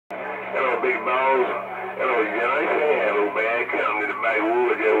big balls. Hello, Johnny. Say hello, man. Come to the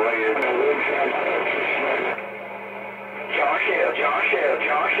backwoods your way. I'm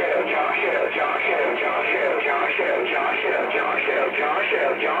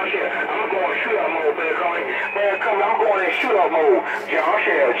going shoot-up mode, man. I'm going in shoot-up mode. John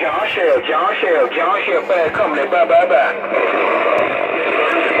Shell, bad company. Bye.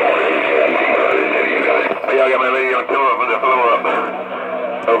 Y'all got my radio tore from the floor up.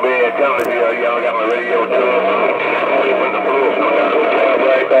 Oh, man, company, y'all got my radio tore from the floor.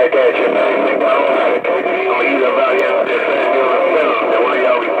 Right back at you, man. I'm gonna eat up out here. That one of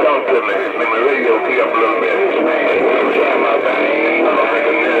y'all be talking to me. Make my radio key up a little bit.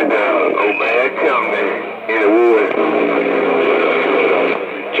 Oh, bad company in the woods.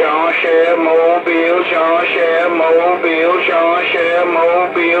 John Shell, Mobile, John Shell, Mobile, John Shell,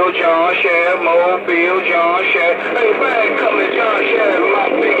 Mobile, John Shell, Mobile, John Shell. Hey, bad company, John Shell, my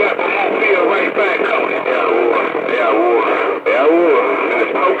big apple Mobile, right back company. Yeah, and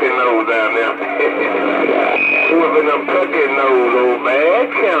it's poking nose down there. Whooping them poking nose, old bad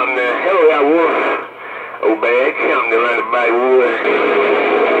company. Hello, I was. Old bad company around the backwoods.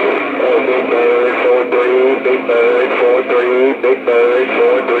 Oh, big bird, 4-3, big bird, 4-3, big bird,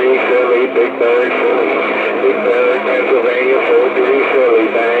 4-3, Philly, big bird, Philly, big bird, Pennsylvania, 4-3, Philly,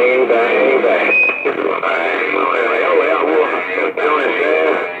 bang, bang, bang.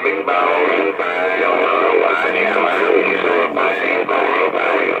 Big balls,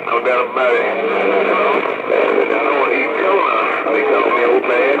 no doubt about it. I want to eat corner. They call me old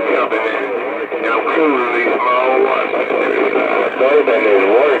bad company. And I'm cruising these small watches. Everything is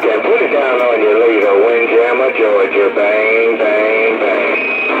working. Put it down on your leader, Windjammer, Georgia. Bang, bang,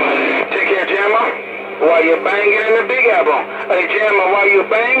 bang. Take care, Jammer. While you're banging in the Big Apple. Hey, Jammer, while you're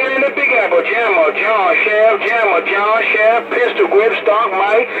banging in the Big Apple, Jammer, John Shell, Jammer, John Shell, pistol grip, stock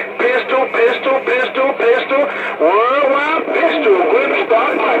mic, pistol, worldwide pistol grip,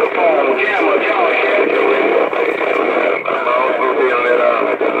 stock microphone, Jammer, John Shell.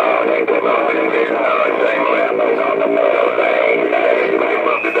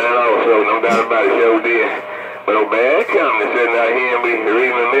 No doubt about it, Joe did. But no bad company sitting out here and we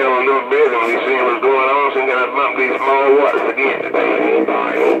reading the mail a little bit and we seeing what's going on, so we gotta bump these small waters again today.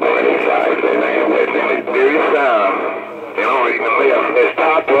 Very sound. They don't read the mail. It's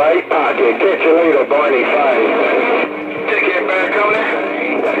top right pocket. Catch you later, Barney 5. Take care, bad company.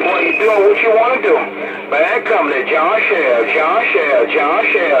 Boy, you doing what you want to do. Bad company, John Shell, bad company, John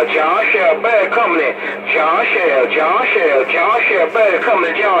Shell, bad company,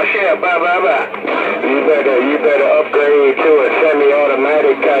 John Shell, bye. You better upgrade to a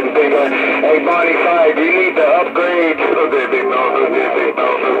semi-automatic cotton picker. Hey, Barney 5, you need to upgrade. Okay, big dog, okay.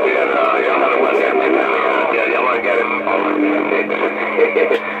 Y'all want to get it.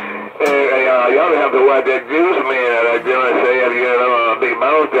 Hey, y'all have to watch that juice man out there. I say, if you got a big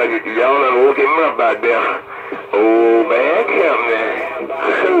bounce, y'all done woke him up out there. Oh, bad company.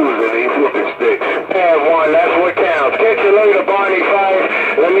 Cruising these whooping sticks. Have one, that's what counts. Catch you later, Barney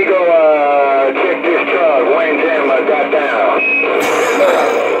 5. Let me go check this truck. Windjammer got down.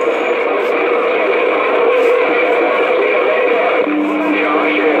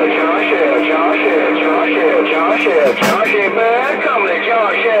 John Shell, bad company,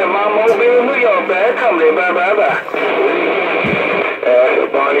 John Shell, my Mobile, New York, bad company, bye.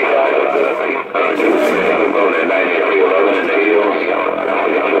 Barney 5, I'm going to 9311 in the hills.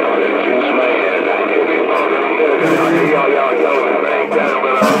 Juice man, y'all,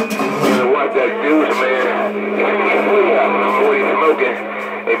 watch that juice man. What he's smoking,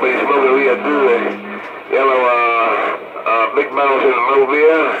 but he's smoking real good. Yellow, big bounce in the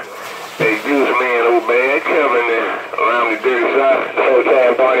Mobile. Hey, juice man, old bad company around the dirty side. Okay,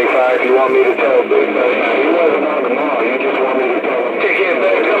 Barney 5, you want me to tell Big Bird? He wasn't on the mall, you just want me to tell him. Take care,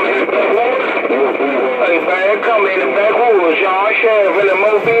 bad company in the backwoods. Hey, bad company in the backwoods, John Shell in the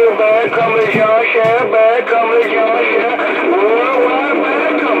Mobile, bad company, John Shell, bad company, John Shell. Worldwide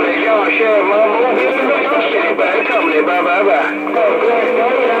bad company, John Shell, my Mobile, New York City, bad company, bye.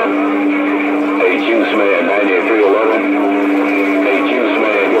 Hey, juice man, 9311.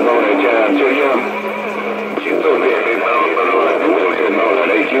 Good morning, John, to you.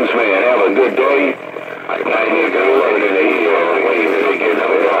 Hey, Juice Man, have a good day. I need to love it in the ear.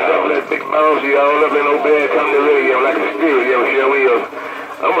 That big bounce, y'all, up in old bed, come to radio like a stereo show is.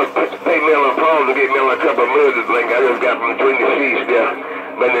 I'm going to take me on a pause to get me on a couple of murders like I just got from between the seats there.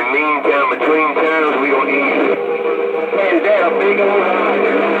 But in the meantime, between times, we going to eat. Man, that a big old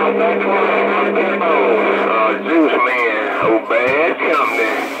Juice Man, old bad company.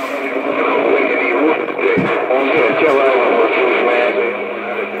 Tell her what Juice Man.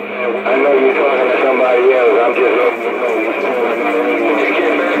 I know you're talking to somebody else. I'm just letting you know what's going on. Take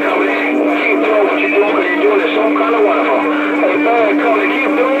care, Bad Company. Keep doing what you're doing because you're doing it some kind of wonderful. Hey, Bad Company,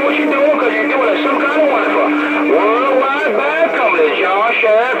 keep doing what you're doing because you're doing it some kind of wonderful. Worldwide Bad Company. John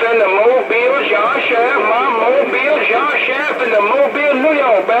Shaft and the Mobile. John Shaft, my Mobile. John Shaft and the Mobile, New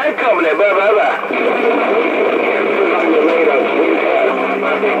York Bad Company. Bye, bye, bye.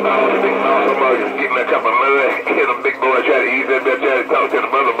 Big boss, somebody just give me a cup of money. Hear them big boys try to ease that bitch, try to talk to the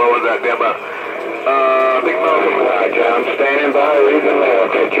other boys out there about, big boss. Alright, John, I'm standing by, reading the mail.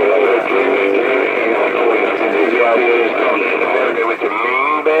 Take you later. You out here is talking with your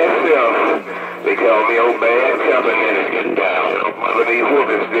mean bad self. They call me old bad company. Get down. One of these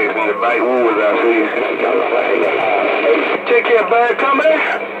whooping sticks in the bite woods, I see. Take care, Bad Company.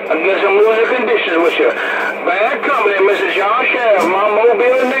 I'll get some rules and conditions with you. Bad Company, Mrs. John Shaft, my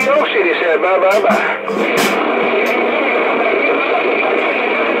Mobile in New York City said bye, bye, bye.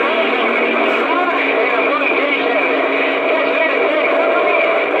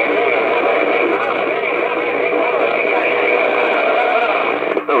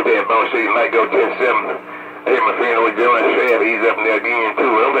 So you might go 10-7. Hey, my friend, we're doing Shaft. He's up in there again, too.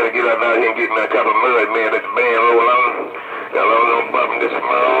 I'm going to get up out here and get me a cup of mud, man. Let the band roll on. Got a little bump in this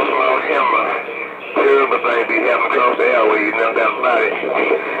small hammer. Terrible thing be happening across the airway. You know that about it.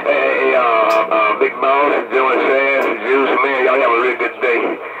 Hey, Big Boss, doing Shaft, Juice, man. Y'all have a really good day.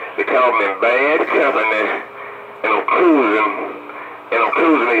 They call me Bad Company. And I'm cruising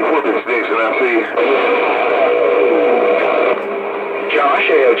these whooping sticks, and I see... John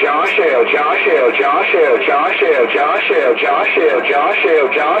Shell, John Shell, John Shell, John Shell, John Shell, John Shell, John Shell, John Shell,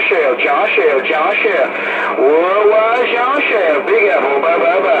 John Shell, John Shell, John Shell, Worldwide John Shell, Big Apple, bye,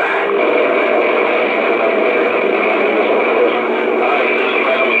 bye, bye.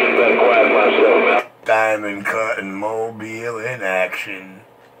 Diamond cutting Mobile in action.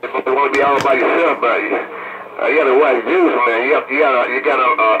 You want to be all by yourself, buddy. You gotta watch Juice, man. You got a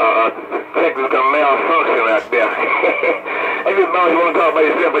technical malfunction out there. Every boss you want to talk about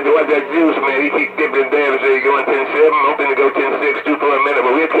yourself, but you watch that Juice, man. He keep dipping and dabbing, so you're going 10-7. I'm hoping to go 10-6, 2 for a minute,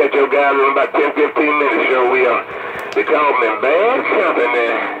 but we'll catch your guys in about 10-15 minutes, sure we are. They call me Bad Company.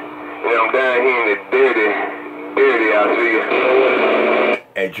 And I'm down here in the dirty, I see you.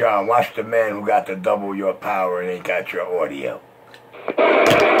 Hey, John, watch the man who got to double your power and ain't got your audio.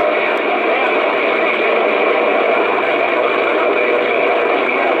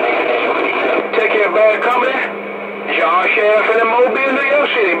 Bad Company, John Shaft in the Mobile, New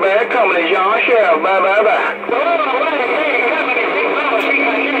York City. Bad Company, John Shaft. Bye, bye, bye.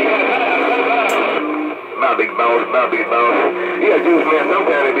 My big boss, my big boss. Yeah, Juice, man,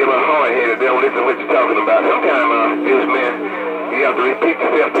 sometimes they be a little hard-headed. They don't listen to what you're talking about. Sometimes, Juice, man, you have to repeat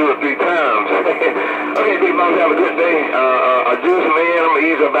yourself 2 or 3 times. Okay, big boss, have a good day. Juice, man, I'm going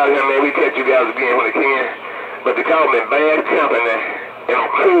to ease up out here, man. We catch you guys again when we can. But they call me Bad Company, and I'm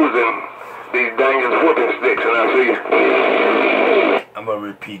cruising these dangerous whooping sticks, and I see you. I'm going to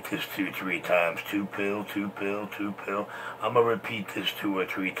repeat this 2-3 times. 2 pill, 2 pill, 2 pill. I'm going to repeat this 2 or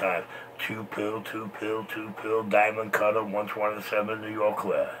 3 times. 2 pill, 2 pill, 2 pill. Diamond cutter, 127, New York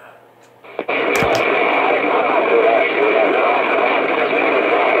Clear.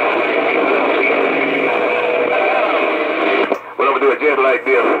 Well, I'm going to do it just like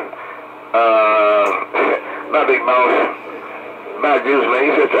this. My big boss. My Juice, man,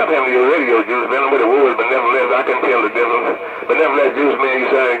 he said, stop having your radio, Juice, man. I'm with the words, but nevertheless, I can tell the difference. But nevertheless, Juice, man, you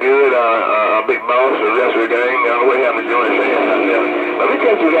sound good. Big boss, the rest of the gang, what happened to join Shaft out there. But we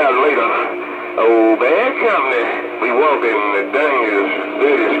catch you guys later. Oh, Bad Company. We walking the dangerous,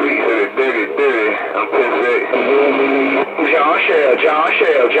 dirty streets of the dirty. I'm 10-6. John Shell, John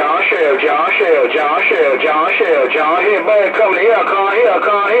Shell, John Shell, John Shell, John Shell, John Shell, John here, Bad Company. Here, come.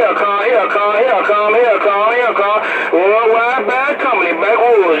 Worldwide Bad Company,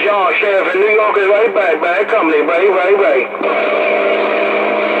 backwoods, John Shaft in New York is right back. Bad Company, right.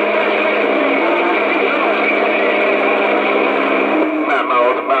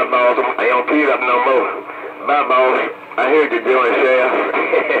 My boss, I don't keep up no more. My boss, I heard you doing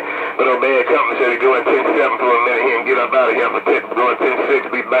Shaft. But no Bad Company said he's going 10-7 for a minute here and get up out of here for 10, going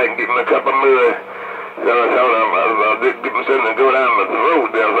 10-6, be back and get me a cup of mud. So I told him I'll just give him something to go down the road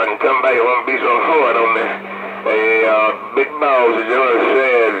there so I can come back. It won't be so hard on me. Hey, Big Boss is doing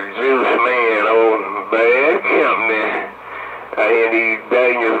Shaft, Juice, man, old Bad Company. I hear these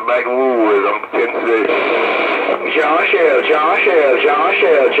dangerous backwoods. I'm 10-6. John Shell, John Shell, John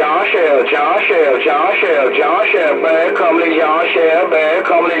Shell, John Shell, John Shell, John Shell, John Shell, Bad Company, John Shell, Bad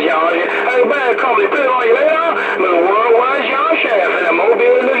Company, John Shell. Hey, Bad Company, put it on you later. The worldwide John Shaft in the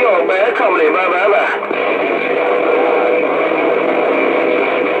Mobile, New York, Bad Company, bye.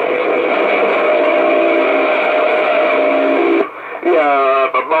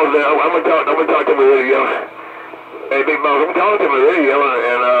 I'm gonna talk to my radio. Hey, big boss, I'm talking to my radio,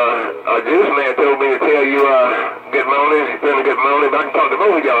 and Juice Man told me to tell you, good morning, feeling good morning, but I can talk to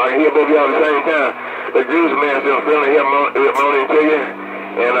both of y'all. I can hear both of y'all at the same time. The Juice Man still feeling good morning to you,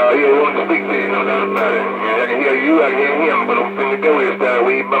 and he wants to speak to you, no doubt about it. And I can hear you, I can hear him, but I'm finna go this time.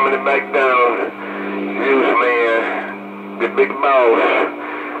 We ain't bumming it back down. Juice Man, the big boss,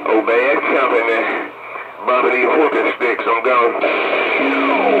 old bad company, bumping these whooping sticks, I'm gone.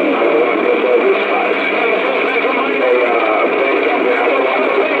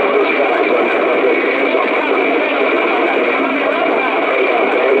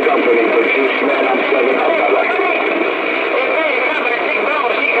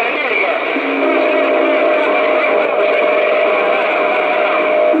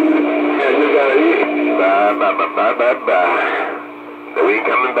 Bye. So we ain't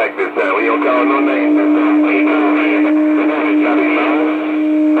coming back this time. We don't call no names this time. We ain't coming back.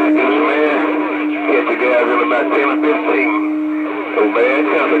 Juice Man, catch you guys in about 10 or 15. So bad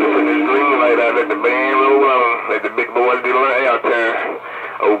company, put this green light out, let the band roll on, let the big boys do a little out there.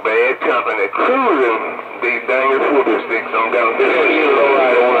 Oh, bad company, cruising these dang whooping sticks on down this way. You low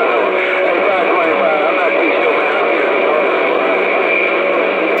rider, one of them. Hey, 525, I'm not too sure, man.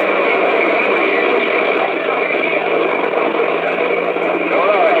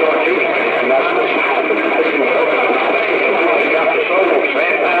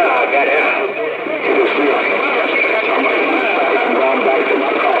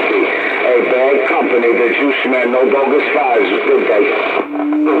 Company, the Juice Man, no bogus fives. Good day. Juice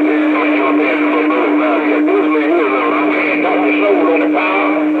Man, here's a Dr. Soul on the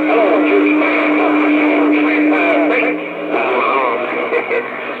power. Hello, Juice Man.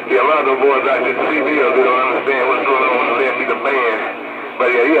 Yeah, a lot of the boys out there see videos, they don't understand what's going on when they be the band. But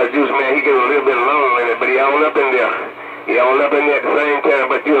yeah, Juice Man, he gets a little bit lonely in it, but he all up in there. He all up in there at the same time,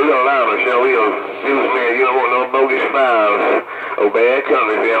 but you a little louder, show you. Juice Man, you don't want no bogus files. Oh, bad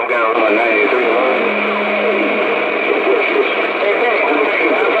company, see, I'm down on 93.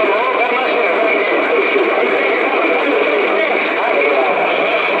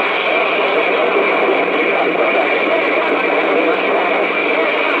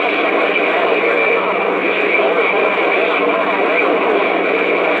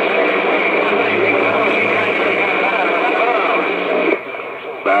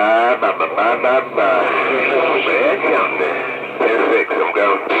 Bye. Bad company. 10-6, I'm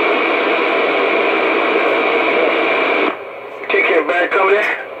going. Take care, bad company.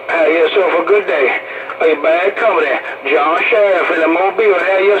 Have yourself a good day. Hey, bad company. John Sheriff in the Mobile.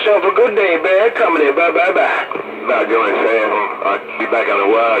 Have yourself a good day, bad company. Bye. Now, Johnny Sam, I'll be back on the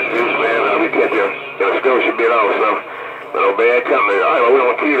wild, Juice Man. We catch you in a Scotia bit also. But no bad company. All right, we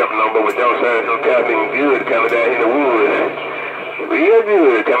don't keep up no more, but y'all sound some kind of good coming down here in the woods. Real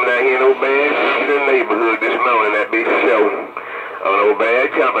good coming down here in old bad in the neighborhood this morning, that big show. On old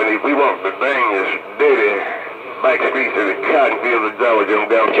bad company, we walk the thing is dirty back streets of the cotton fields of Georgia on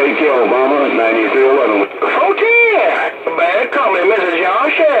down KTO, mama, 9311. 410! Bad company, Mr. John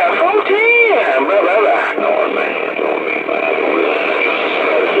Sheriff, 410! Blah. No, man, don't be bad.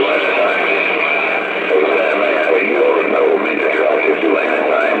 You already know me, the truck is doing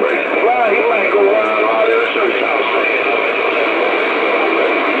anything, but well, he might go around all the other church house saying.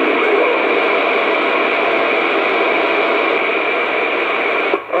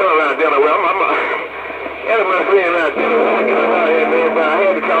 Delaware, I'm my friend around Delaware, I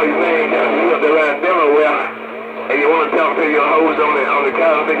had to call your name down. You up there around Delaware, and you want to talk to your host on the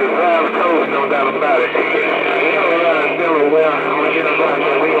Cotton Pickers Drive Coast, no doubt about it. You know around Delaware, I'm going to get up out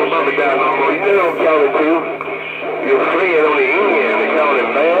there, we don't bump it down no more. You know what I'm talking to. You're fleeing on the end, they call it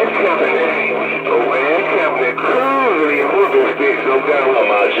bad company. Oh, bad company, cruising these whooping sticks, no doubt.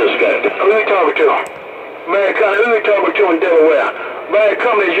 I just got it. Who you talking to? Bad company, who you talking to in Delaware? Bad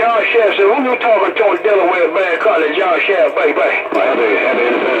company, John Sheriff. So who you talking to in Delaware? Bad company, John Sheriff, baby. Happy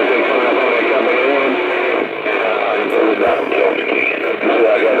Independence Day coming up on that company in. I'm talking to you. You see,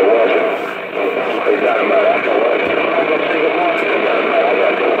 I got to watch it. It's not about I can watch it. I got to think about it. I got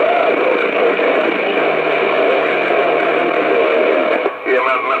to go by. I go to yeah,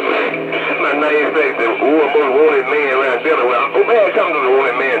 my name is the most wanted man around Delaware. Oh, bad company to the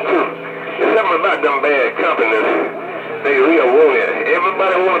wanted man, too. There's something about them bad companies. They real wanted.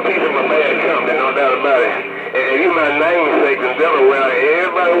 Everybody want a piece of my bad company, no doubt about it. And you my namesake in Delaware,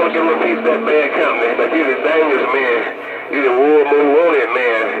 everybody want to get a piece of that bad company. But you the dangerous man. You the most wanted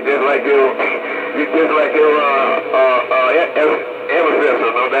man. Just like your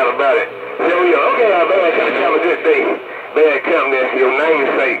ancestors, no doubt about it. So okay, I bad company, have a good day. Bad company, your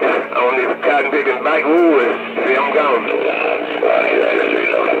namesake on this cotton picking backwoods. See, I'm gone.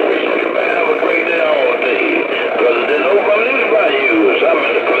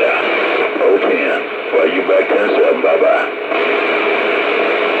 clear. 010. Well, you back 10-7. Bye-bye.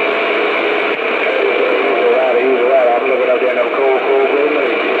 He's right. I'm looking up there in them cold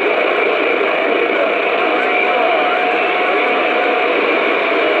lakes.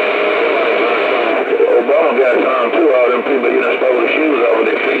 Obama got time too. All them people, you done stole the shoes over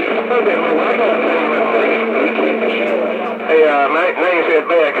their feet. Hey, my name said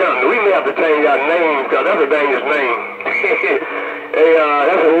Bad Company. We may have to change our name because that's a dangerous name. Hey,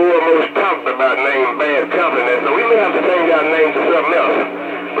 that's the world most talked about name, Bad Company. So we may have to change our name to something else.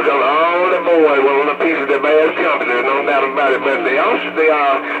 Because all the boys want a piece of the Bad Company, no doubt about it. But they a lot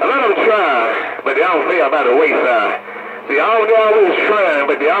of them try, but they all fail by the wayside. See, they always trying,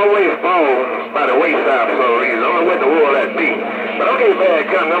 but they always fall by the wayside for some reason. I don't know what the world that be. But okay,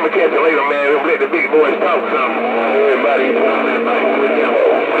 Bad Company, I'm going to catch you later, man. We'll let the big boys talk something. Everybody,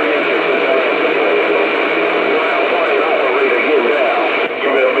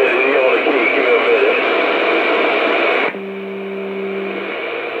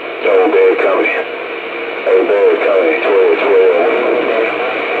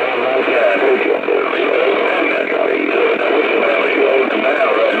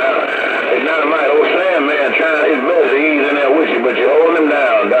 but you hold him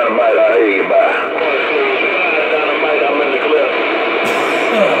down, Dynamite, I hear you, bye. Dynamite, I'm in the clip.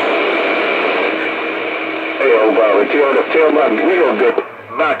 Hey, old Bobby, tell my real good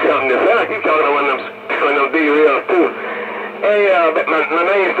My company, sound like you talking to one of them D-Reals too. Hey, my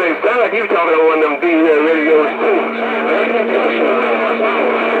name says, sound like you talking to one of them D-Real radios too.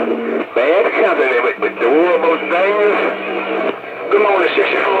 Bad Company, but the world most dangerous. Good morning,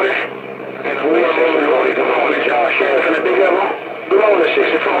 6040. And the way 6040, good morning, John Sheriff in the Big Apple. Good morning,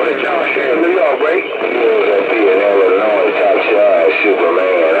 6040, John Sheriff, New York, right? Yeah, up here in Illinois, top shot,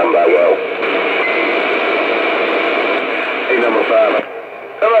 Superman, I'm back out. Hey, number 5.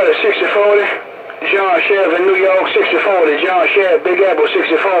 Hello, 6040, John Sheriff in New York, 6040, John Sheriff, Big Apple,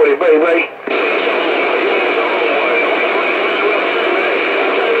 6040, baby.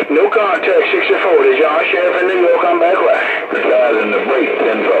 No contact, 6040, John Sheriff in New York, I'm back right. The guys in the break,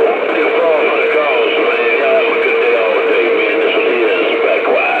 10-4. Just call for the calls, man. Y'all have a good day all day, man. This one is back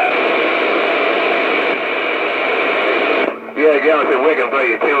wide. Yeah, Galaxy Wicked for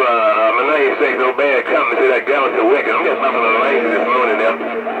you too. My name says no Bad Company to that Galaxy Wicked. I'm just bumping on the Ranger this morning now.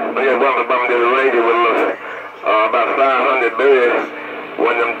 I'm just bumping this Ranger with about 500 birds.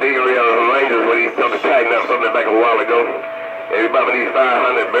 One of them D-Real Rangers when he took the tighten up something back a while ago. And he's bumping these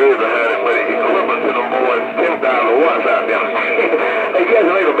 500 birds behind it, but he's equivalent to them boys 10,000 watts out there. Hey, catch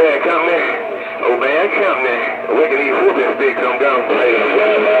you later, Bad Company. Oh, Bad Company. Wicked these whooping sticks on down. Later,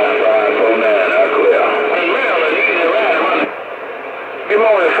 549, I clear. Hey, Maryland, easy ride. Good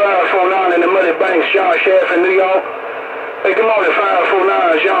morning, 549 in the Muddy Banks, John Sheriff in New York. Hey, good morning,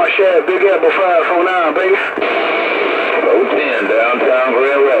 549, John Sheriff, Big Apple 549, baby. 010, downtown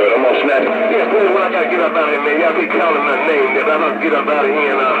Grand Rapids. I'm gonna snap it. Yeah, please, when I gotta get up out of here, man. Y'all keep calling my name. I'm gonna get up out of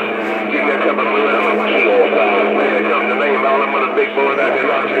here and give me a couple of minutes. I'm gonna keep on calling, man. Come the name, all them other big boys out there.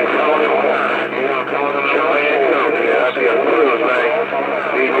 I'm just calling them. You know, calling them. Yeah, I'll be a cruise, man.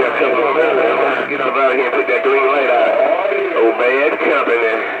 Need me a couple of minutes. I'm gonna get up out of here and put that green light out. Oh, Bad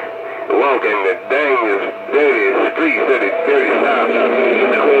Company. Walking the dangerous, dirty streets of the dirty South.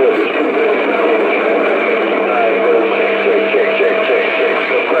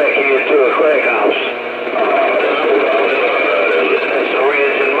 Crack here to a crack house. That's a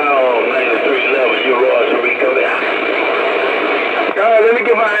Ridge and Mile, 9311, you Royce and RICO there. Alright, let me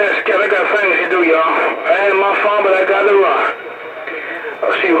get my ass together. I got things to do, y'all. I had my phone, but I got to run.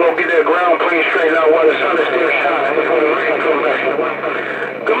 I'll see we're gonna get that ground plane straightened out while the sun is still shining before the rain comes back.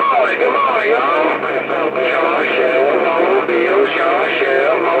 Good morning, y'all. John Sheriff, Mobile, John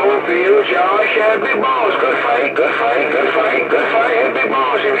Sheriff, Mobile, John Sheriff, big balls, good fight, good fight, good fight, good fight, hey, big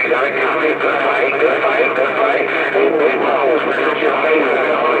balls, if you gotta get me, good fight, good fight, good fight, hey, big balls, man,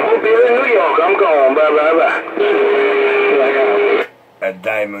 Mobile in New York, I'm gone, bye. A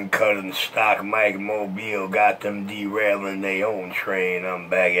diamond cutting stock Mike Mobile got them derailing their own train. I'm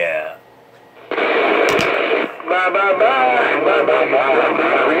back out. Bye.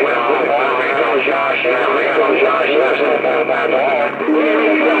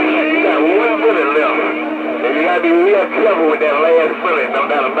 One bullet left. And you gotta be real careful with that last bullet, no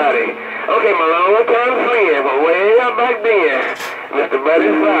doubt about it. Okay, my long-time friend, but way up back then, Mr. Buddy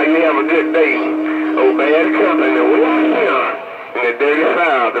Fry, you have a good day. Oh, Bad Company, we're here. In the dirty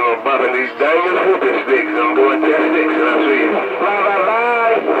South, and I'm bumping these dangerous whooping sticks. I'm going 10-6, and I'll see you. Bye.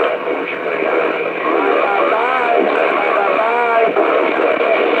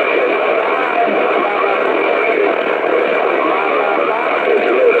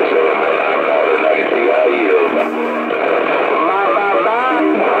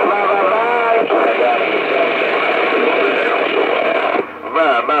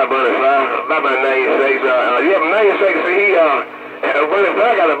 So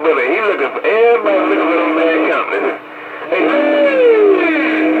I got a bullet. He looking for everybody looking for them bad companies. Hey,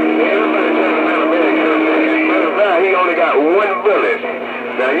 everybody trying to find a bad company. But he only got one bullet.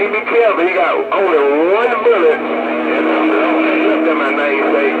 Now you be careful. He got only one bullet. And I looked at my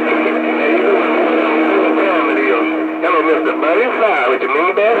namesake. And you know what time it is. Hello, Mr. Buddy Fly, with your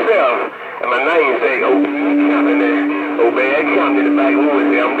mean bad self. And my namesake, oh, company. Oh, bad company, the back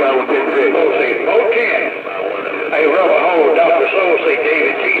woods here. I'm going 10-6. Okay. Hey, rubber hole, Dr. Soul, say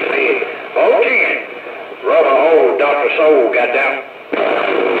David T. said. Okay. Rubber hole, Dr. Soul, goddamn.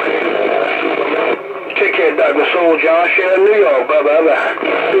 Take care, Dr. Soul, Josh, here in New York, bye-bye.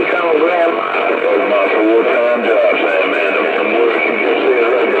 Peace on, Grandma. Those my full-time jobs, man. I'm working, you see it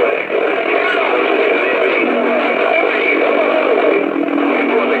right there.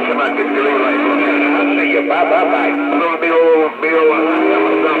 Come out, get the green light. I'll see you, bye-bye. Some big old,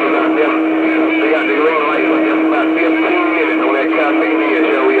 something out there. They got the green light for just about 15 minutes on that caffeine here,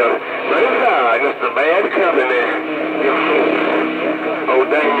 show we are. But it's all right, it's a bad company. Oh,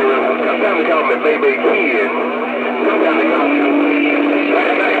 dangerous. Sometimes they call me Baby Kid. Sometimes they call me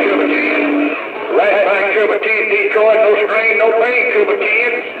Right back, Cuba 10. Right back, Cuba 10, Detroit, no strain, no pain, Cuba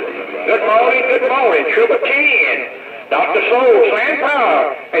 10. Good morning, Cuba 10. Dr. Soul, San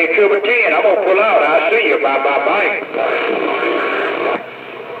Power. Hey, Cuba 10, I'm gonna pull out. I'll see you. Bye-bye.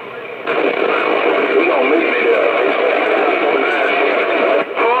 We gonna meet me there.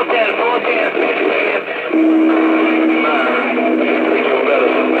 410.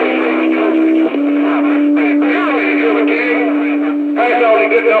 That's all the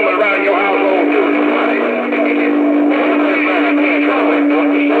good numbers around your household.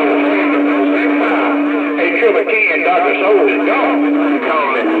 Hey, Cuba 10, Dr. Soul is gone. Call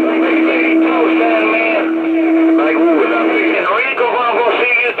me. Oh, Stan, man. Like wood out there. And Rico gonna go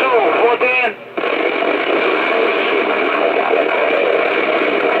see you too. 410.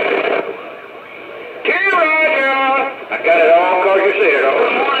 I got it all because you said it all.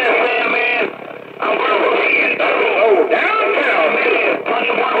 Good morning, Stan, man. I'm going to downtown, man.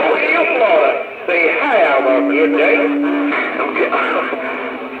 Over here, Florida. Say hi, I'm a good day.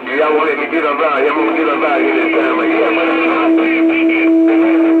 Y'all won't let me get up out here. I'm going to get up out here this time. I'm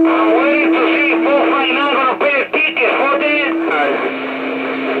waiting to see if folks right now going to pay a ticket for this.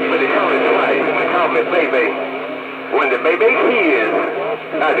 But they call me twice. They call me Baby. When the baby is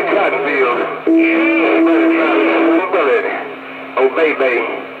out the cotton field, oh, baby.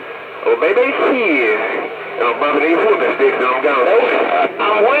 Oh, baby's here. And I'm bumping these whooping sticks and I'm gone.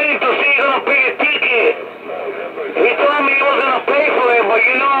 I'm waiting to see he's going to pay a ticket. He told me he was going to pay for it, but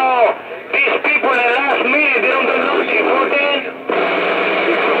you know, these people in the last minute, they don't do nothing for this.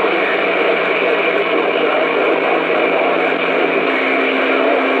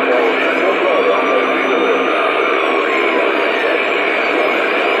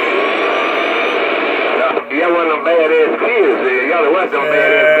 Y'all want them badass kids there. Y'all want them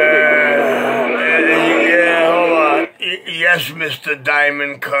badass kids. Yeah, hold on. Yes, Mr.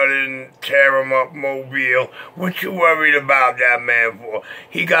 Diamond Cutting, tear him up mobile. What you worried about that man for?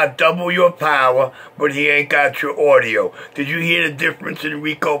 He got double your power, but he ain't got your audio. Did you hear the difference in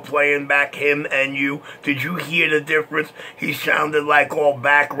Rico playing back him and you? Did you hear the difference? He sounded like all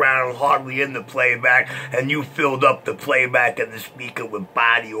background, hardly in the playback, and you filled up the playback and the speaker with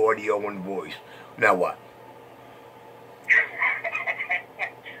body audio and voice. Now what?